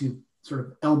order to sort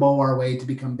of elbow our way to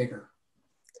become bigger.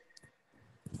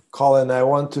 Colin, I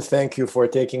want to thank you for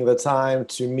taking the time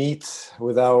to meet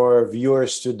with our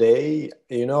viewers today.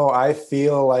 You know, I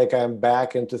feel like I'm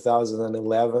back in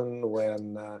 2011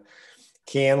 when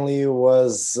Canlii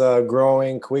was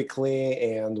growing quickly,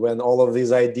 and when all of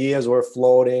these ideas were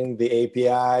floating, the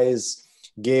APIs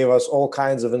gave us all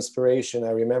kinds of inspiration.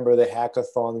 I remember the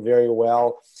hackathon very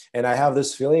well. And I have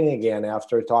this feeling again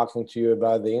after talking to you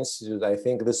about the Institute. I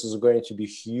think this is going to be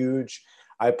huge.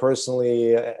 I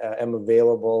personally am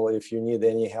available if you need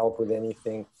any help with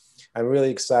anything. I'm really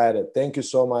excited. Thank you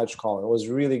so much, Colin. It was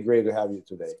really great to have you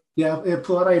today. Yeah,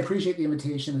 Paulette, I appreciate the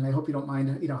invitation, and I hope you don't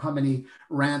mind, how many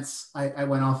rants I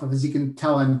went off of. As you can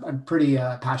tell, I'm pretty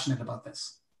passionate about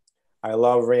this. I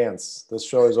love rants. This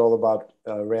show is all about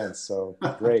rants, so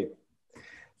great.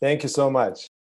 Thank you so much.